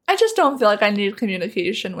knowing. I just don't feel like I need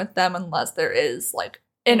communication with them unless there is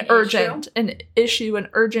an issue, an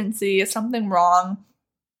urgency, something wrong,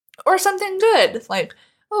 or something good. Like,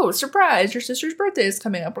 oh, surprise, your sister's birthday is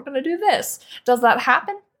coming up. We're going to do this. Does that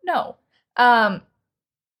happen? No.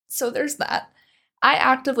 So there's that. I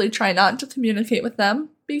actively try not to communicate with them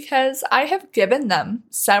because I have given them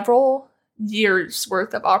several years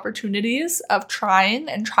worth of opportunities of trying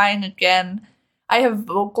and trying again. I have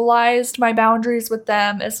vocalized my boundaries with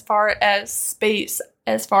them as far as space,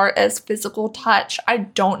 as far as physical touch. I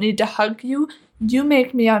don't need to hug you. You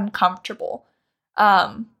make me uncomfortable.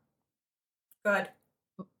 Good.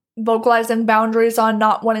 Vocalizing boundaries on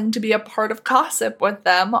not wanting to be a part of gossip with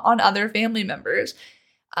them on other family members.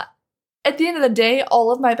 At the end of the day,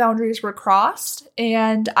 all of my boundaries were crossed,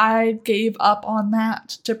 and I gave up on that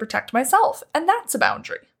to protect myself, and that's a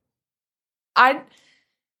boundary.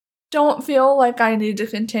 don't feel like I need to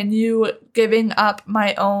continue giving up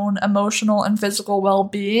my own emotional and physical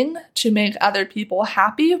well-being to make other people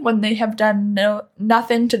happy when they have done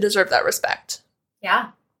nothing to deserve that respect.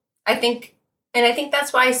 Yeah. I think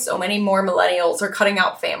that's why so many more millennials are cutting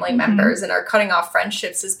out family members and are cutting off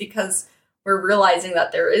friendships, is because we're realizing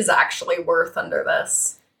that there is actually worth under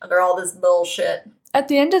all this bullshit. At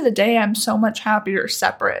the end of the day, I'm so much happier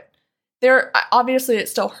separate. Obviously, it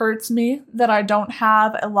still hurts me that I don't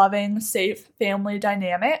have a loving, safe family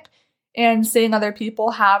dynamic and seeing other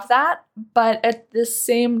people have that. But at the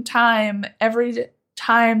same time, every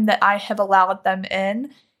time that I have allowed them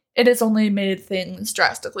in, it has only made things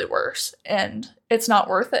drastically worse. And it's not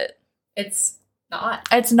worth it. It's not.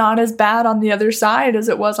 It's not as bad on the other side as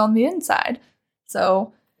it was on the inside.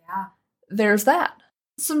 So, yeah, there's that.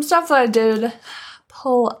 Some stuff that I did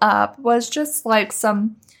pull up was just like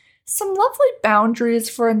some lovely boundaries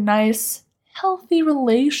for a nice, healthy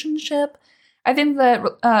relationship. I think that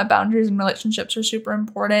boundaries in relationships are super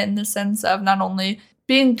important in the sense of not only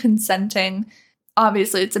being consenting.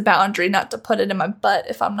 Obviously, it's a boundary not to put it in my butt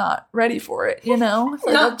if I'm not ready for it, you know?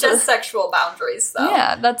 Not just sexual boundaries, though.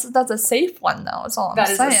 Yeah, that's a safe one, though, is all I'm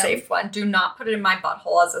saying. That is a safe one. Do not put it in my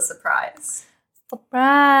butthole as a surprise.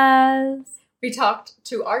 Surprise. We talked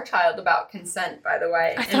to our child about consent, by the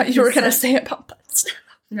way. I thought you were going to say about butt stuff.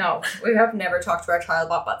 No, we have never talked to our child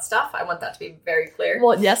about butt stuff. I want that to be very clear.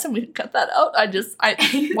 Well, yes, and we can cut that out.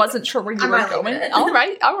 I wasn't sure where you were going. All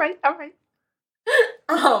right.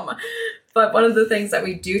 But one of the things that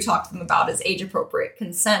we do talk to them about is age-appropriate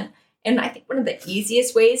consent. And I think one of the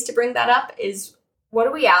easiest ways to bring that up is, what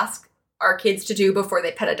do we ask our kids to do before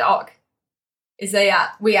they pet a dog?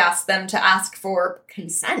 We ask them to ask for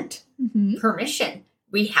consent, permission.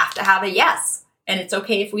 We have to have a yes, and it's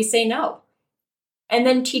okay if we say no. And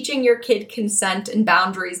then teaching your kid consent and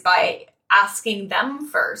boundaries by asking them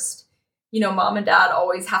first. You know, mom and dad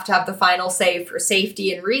always have to have the final say for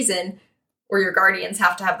safety and reason, or your guardians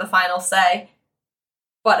have to have the final say.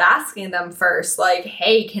 But asking them first, like,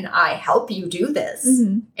 hey, can I help you do this?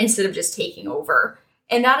 Instead of just taking over.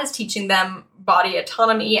 And that is teaching them body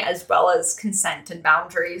autonomy as well as consent and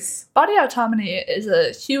boundaries. Body autonomy is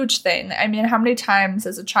a huge thing. I mean, how many times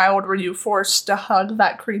as a child were you forced to hug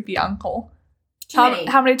that creepy uncle?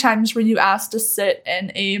 How many times were you asked to sit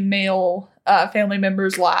in a male family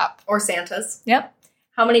member's lap? Or Santa's. Yep.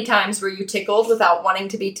 How many times were you tickled without wanting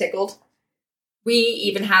to be tickled? We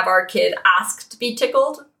even have our kid ask to be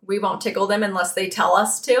tickled. We won't tickle them unless they tell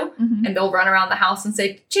us to. And they'll run around the house and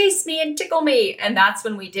say, chase me and tickle me. And that's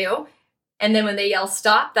when we do. And then when they yell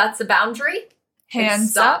stop, that's a boundary.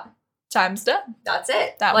 Hands up. Time's done. That's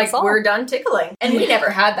it. That was all. We're done tickling. And we never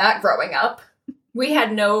had that growing up. We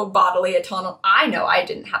had no bodily autonomy. I know I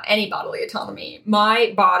didn't have any bodily autonomy.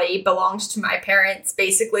 My body belonged to my parents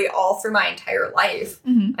basically all through my entire life.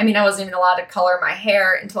 I mean, I wasn't even allowed to color my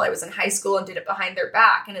hair until I was in high school and did it behind their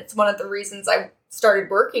back. And it's one of the reasons I started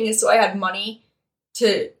working is so I had money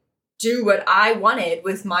to do what I wanted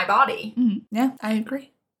with my body. Yeah, I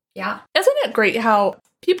agree. Yeah. Isn't it great how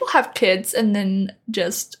people have kids and then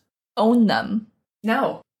just own them?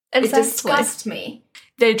 No. Exactly. It disgusts me.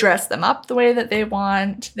 They dress them up the way that they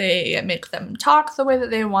want. They make them talk the way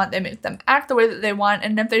that they want. They make them act the way that they want.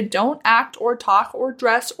 And if they don't act or talk or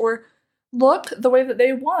dress or look the way that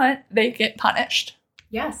they want, they get punished.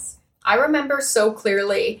 Yes. I remember so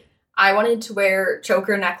clearly I wanted to wear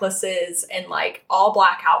choker necklaces and like all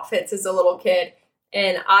black outfits as a little kid.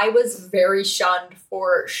 And I was very shunned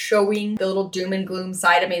for showing the little doom and gloom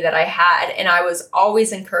side of me that I had. And I was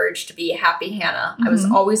always encouraged to be Happy Hannah. I was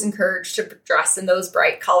always encouraged to dress in those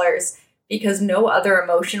bright colors because no other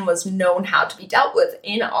emotion was known how to be dealt with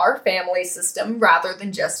in our family system rather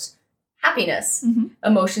than just happiness.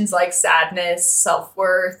 Emotions like sadness,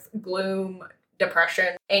 self-worth, gloom,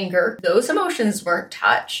 depression, anger, those emotions weren't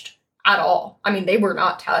touched at all. I mean, they were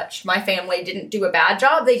not touched. My family didn't do a bad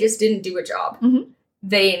job. They just didn't do a job.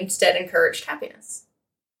 They instead encouraged happiness.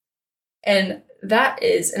 And that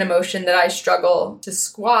is an emotion that I struggle to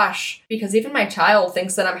squash because even my child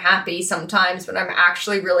thinks that I'm happy sometimes when I'm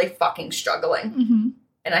actually really fucking struggling.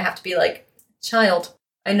 And I have to be like, child,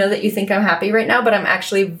 I know that you think I'm happy right now, but I'm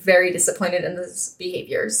actually very disappointed in these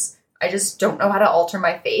behaviors. I just don't know how to alter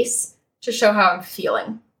my face to show how I'm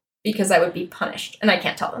feeling because I would be punished. And I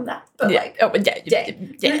can't tell them that. But yeah.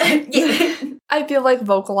 I feel like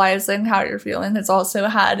vocalizing how you're feeling has also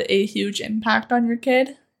had a huge impact on your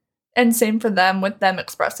kid. And same for them with them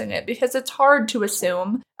expressing it because it's hard to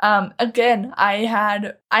assume. Again, I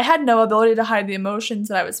had no ability to hide the emotions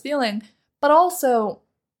that I was feeling, but also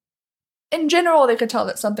in general, they could tell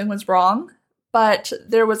that something was wrong, but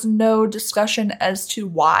there was no discussion as to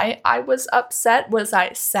why I was upset. Was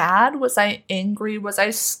I sad? Was I angry? Was I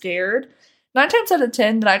scared? 9 times out of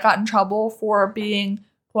 10 that I got in trouble for being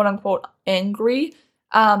quote unquote angry,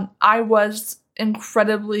 I was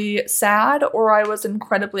incredibly sad, or I was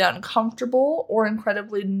incredibly uncomfortable, or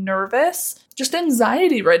incredibly nervous, just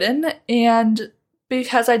anxiety ridden. And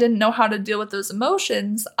because I didn't know how to deal with those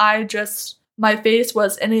emotions, my face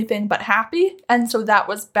was anything but happy. And so that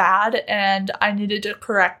was bad, and I needed to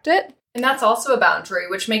correct it. And that's also a boundary,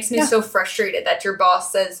 which makes me so frustrated that your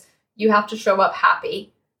boss says you have to show up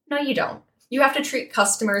happy. No, you don't. You have to treat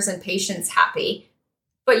customers and patients happy.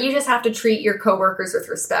 But you just have to treat your coworkers with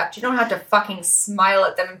respect. You don't have to fucking smile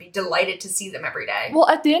at them and be delighted to see them every day. Well,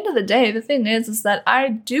 at the end of the day, the thing is that I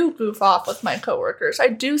do goof off with my coworkers. I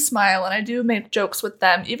do smile and I do make jokes with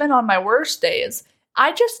them, even on my worst days.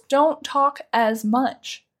 I just don't talk as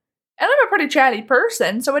much. And I'm a pretty chatty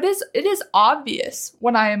person, so it is obvious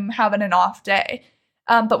when I'm having an off day.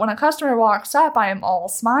 But when a customer walks up, I am all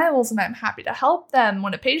smiles and I'm happy to help them.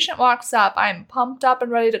 When a patient walks up, I'm pumped up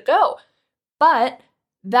and ready to go. But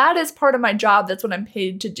that is part of my job. That's what I'm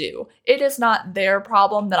paid to do. It is not their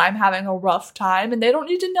problem that I'm having a rough time, and they don't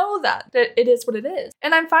need to know that. It is what it is.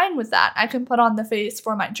 And I'm fine with that. I can put on the face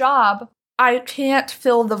for my job. I can't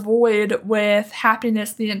fill the void with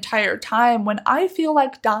happiness the entire time when I feel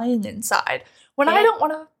like dying inside. When I don't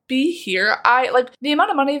want to be here, the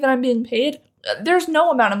amount of money that I'm being paid, there's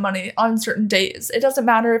no amount of money on certain days. It doesn't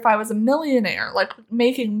matter if I was a millionaire,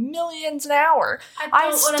 making millions an hour.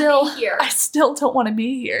 I still don't want to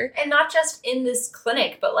be here. And not just in this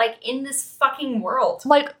clinic, but in this fucking world.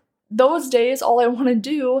 Those days, all I want to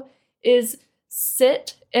do is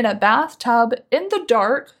sit in a bathtub in the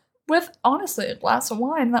dark with, honestly, a glass of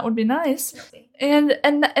wine. That would be nice. And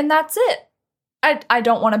that's it. I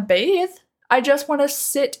don't want to bathe. I just want to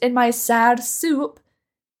sit in my sad soup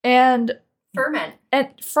and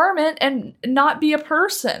ferment and not be a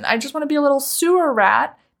person. I just want to be a little sewer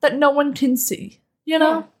rat that no one can see, you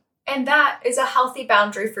know? Yeah. And that is a healthy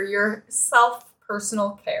boundary for your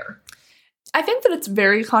personal care. I think that it's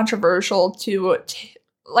very controversial to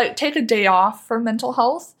take a day off for mental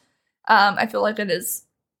health. I feel like it is,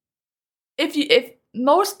 if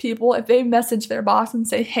most people, if they message their boss and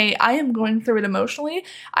say, hey, I am going through it emotionally,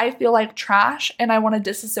 I feel like trash and I want to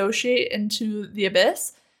disassociate into the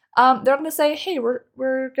abyss, they're going to say, hey, we're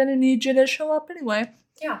going to need you to show up anyway.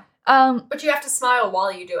 Yeah. But you have to smile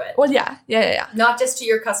while you do it. Well, yeah. Not just to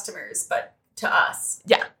your customers, but to us.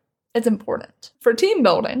 Yeah. It's important. For team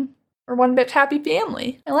building. We're one big happy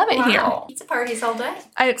family. I love it here. Pizza parties all day.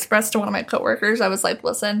 I expressed to one of my coworkers, I was like,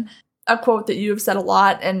 listen, a quote that you've said a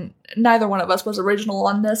lot, and neither one of us was original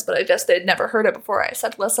on this, but I guess they'd never heard it before. I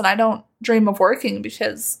said, listen, I don't dream of working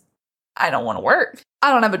because I don't want to work.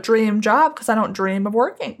 I don't have a dream job because I don't dream of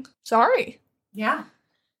working. Sorry. Yeah.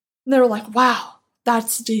 And they were like, wow,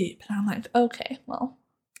 that's deep. And I'm like, okay, well.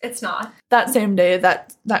 It's not. That same day,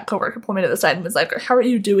 that coworker pulled me to the side and was like, how are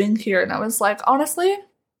you doing here? And I was like, honestly,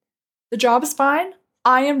 the job is fine.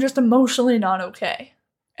 I am just emotionally not okay.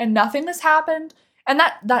 And nothing has happened. And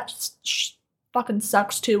that fucking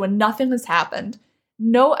sucks too when nothing has happened.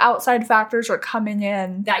 No outside factors are coming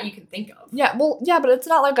in. That you can think of. Yeah, but it's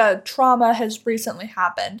not like a trauma has recently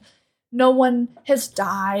happened. No one has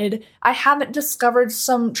died. I haven't discovered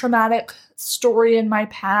some traumatic story in my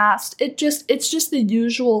past. It's just the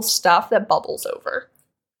usual stuff that bubbles over.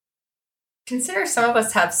 Consider some of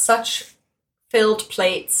us have such filled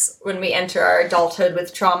plates when we enter our adulthood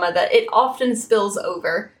with trauma that it often spills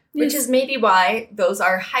over, which is maybe why those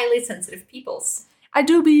are highly sensitive peoples. I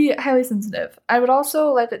do be highly sensitive. I would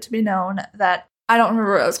also like it to be known that I don't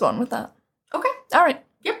remember where I was going with that. Okay. All right.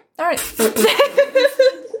 Yep. All right.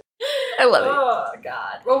 I love it. Oh,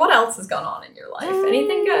 God. Well, what else has gone on in your life?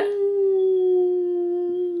 Anything good?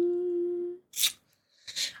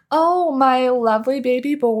 Oh, my lovely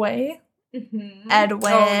baby boy, Edwin.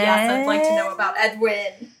 Oh, yes. I'd like to know about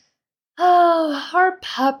Edwin. Oh, our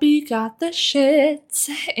puppy got the shits,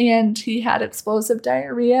 and he had explosive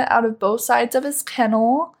diarrhea out of both sides of his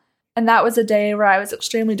kennel. And that was a day where I was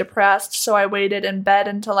extremely depressed, so I waited in bed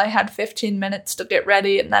until I had 15 minutes to get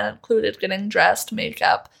ready, and that included getting dressed,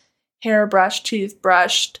 makeup, hair brushed, teeth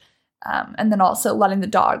brushed, and then also letting the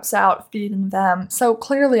dogs out, feeding them. So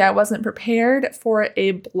clearly I wasn't prepared for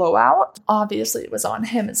a blowout. Obviously it was on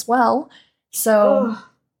him as well. So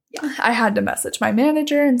I had to message my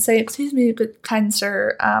manager and say, excuse me, good kind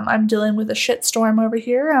sir, I'm dealing with a shitstorm over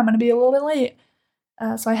here. I'm going to be a little bit late.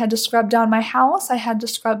 So I had to scrub down my house. I had to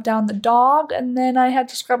scrub down the dog. And then I had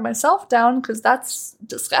to scrub myself down because that's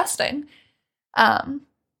disgusting. And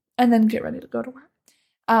then get ready to go to work.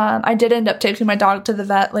 I did end up taking my dog to the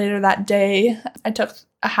vet later that day. I took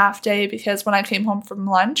a half day because when I came home from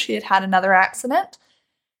lunch, he had had another accident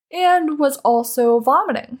and was also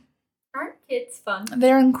vomiting. Aren't kids fun?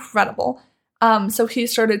 They're incredible. So he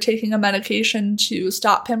started taking a medication to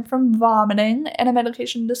stop him from vomiting and a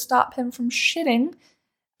medication to stop him from shitting.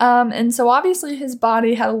 And so obviously his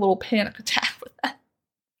body had a little panic attack with that.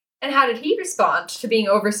 And how did he respond to being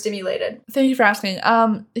overstimulated? Thank you for asking.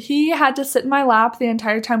 He had to sit in my lap the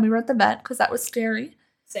entire time we were at the vet because that was scary.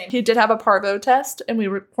 Same. He did have a parvo test, and we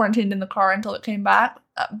were quarantined in the car until it came back.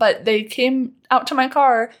 But they came out to my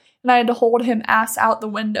car, and I had to hold him ass out the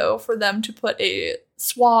window for them to put a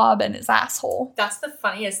swab in his asshole. That's the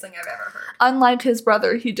funniest thing I've ever heard. Unlike his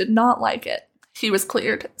brother, he did not like it. He was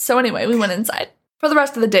cleared. So anyway, we went inside. For the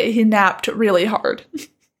rest of the day, he napped really hard.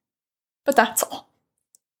 But that's all.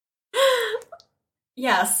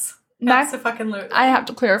 Yes. Max, Absolutely. I have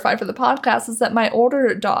to clarify for the podcast is that my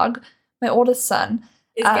older dog, my oldest son,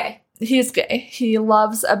 Is gay. He is gay. He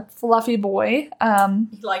loves a fluffy boy.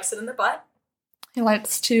 He likes it in the butt. He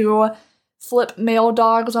likes to flip male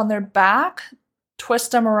dogs on their back,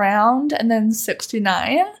 twist them around, and then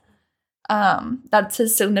 69. That's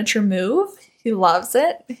his signature move. He loves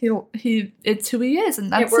it. It's who he is,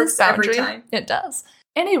 and that's it works his boundary. every time. It does.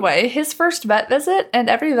 Anyway, his first vet visit, and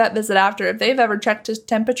every vet visit after, if they've ever checked his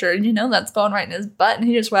temperature, you know that's going right in his butt, and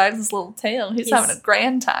he just wags his little tail. He's having a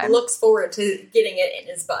grand time. Looks forward to getting it in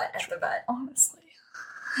his butt at the vet. Honestly.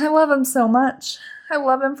 I love him so much. I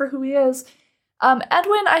love him for who he is.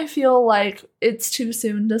 Edwin, I feel like it's too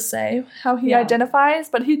soon to say how he identifies,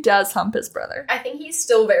 but he does hump his brother. I think he's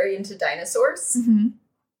still very into dinosaurs. Mm-hmm.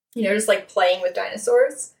 You know, just like playing with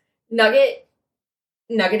dinosaurs. Nugget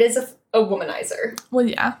is a womanizer. Well,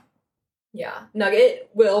 yeah. Yeah. Nugget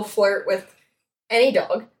will flirt with any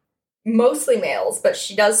dog, mostly males, but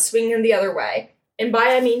she does swing in the other way. And by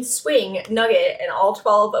I mean swing, Nugget, in all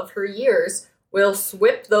 12 of her years, will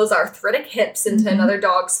whip those arthritic hips into another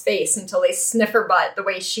dog's face until they sniff her butt the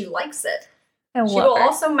way she likes it. She will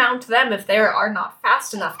also mount them if they are not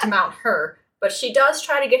fast enough to mount her, but she does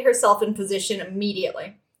try to get herself in position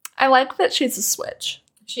immediately. I like that she's a switch.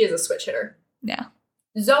 She is a switch hitter. Yeah.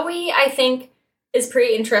 Zoe, I think, is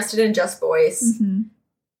pretty interested in just boys. Mm-hmm.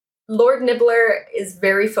 Lord Nibbler is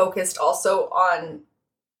very focused also on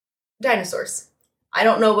dinosaurs. I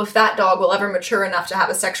don't know if that dog will ever mature enough to have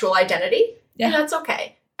a sexual identity. Yeah. And that's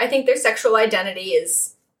okay. I think their sexual identity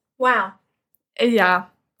is, wow. Yeah.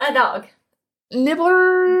 A dog.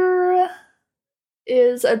 Nibbler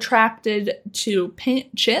is attracted to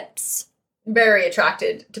paint chips. Very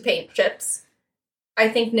attracted to paint chips. I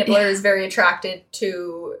think Nibbler is very attracted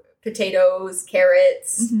to potatoes,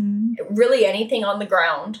 carrots, really anything on the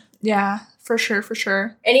ground. Yeah, for sure, for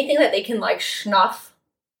sure. Anything that they can, like, schnuff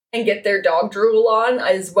and get their dog drool on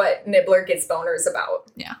is what Nibbler gets boners about.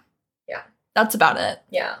 Yeah. Yeah. That's about it.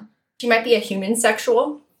 Yeah. She might be a human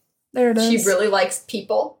sexual. There it is. She really likes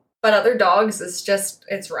people, but other dogs is just,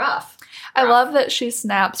 it's rough. I love that she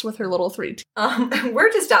snaps with her little 3 teeth.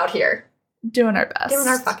 We're just out here. Doing our best. Doing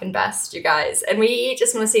our fucking best, you guys. And we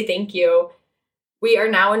just want to say thank you. We are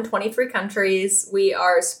now in 23 countries. We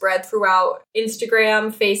are spread throughout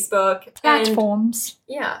Instagram, Facebook. Platforms.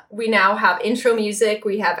 Yeah. We now have intro music.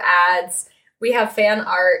 We have ads. We have fan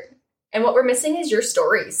art. And what we're missing is your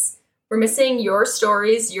stories. We're missing your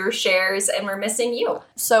stories, your shares, and we're missing you.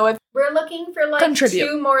 So if we're looking for like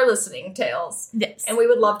 2 more listening tales. Yes. And we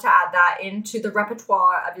would love to add that into the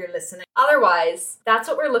repertoire of your listening. Otherwise, that's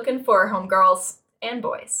what we're looking for, homegirls and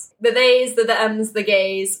boys. The theys, the thems, the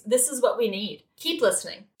gays. This is what we need. Keep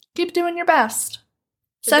listening. Keep doing your best.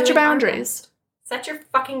 Set your boundaries. Set your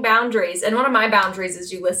fucking boundaries. And one of my boundaries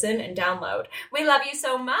is you listen and download. We love you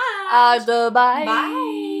so much. Bye.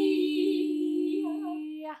 Bye.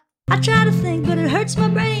 I try to think, but it hurts my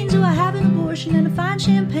brain. So I have an abortion and I find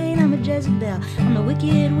champagne. I'm a Jezebel. I'm a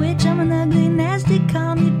wicked witch. I'm an ugly, nasty,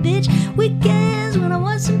 call me bitch. Weekends when I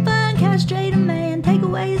want some fun, castrate a man, take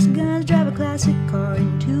away his guns, drive a classic car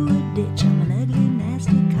into a ditch. I'm an ugly,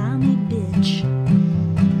 nasty, call me bitch.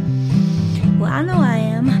 Well, I know I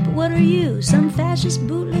am, but what are you? Some fascist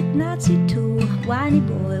bootlick Nazi tool, whiny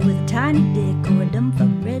boy with a tiny dick, or a dumb fuck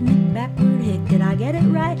redneck backward hick. Did I get it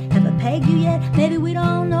right? Have I pegged you yet? Maybe we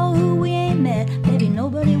don't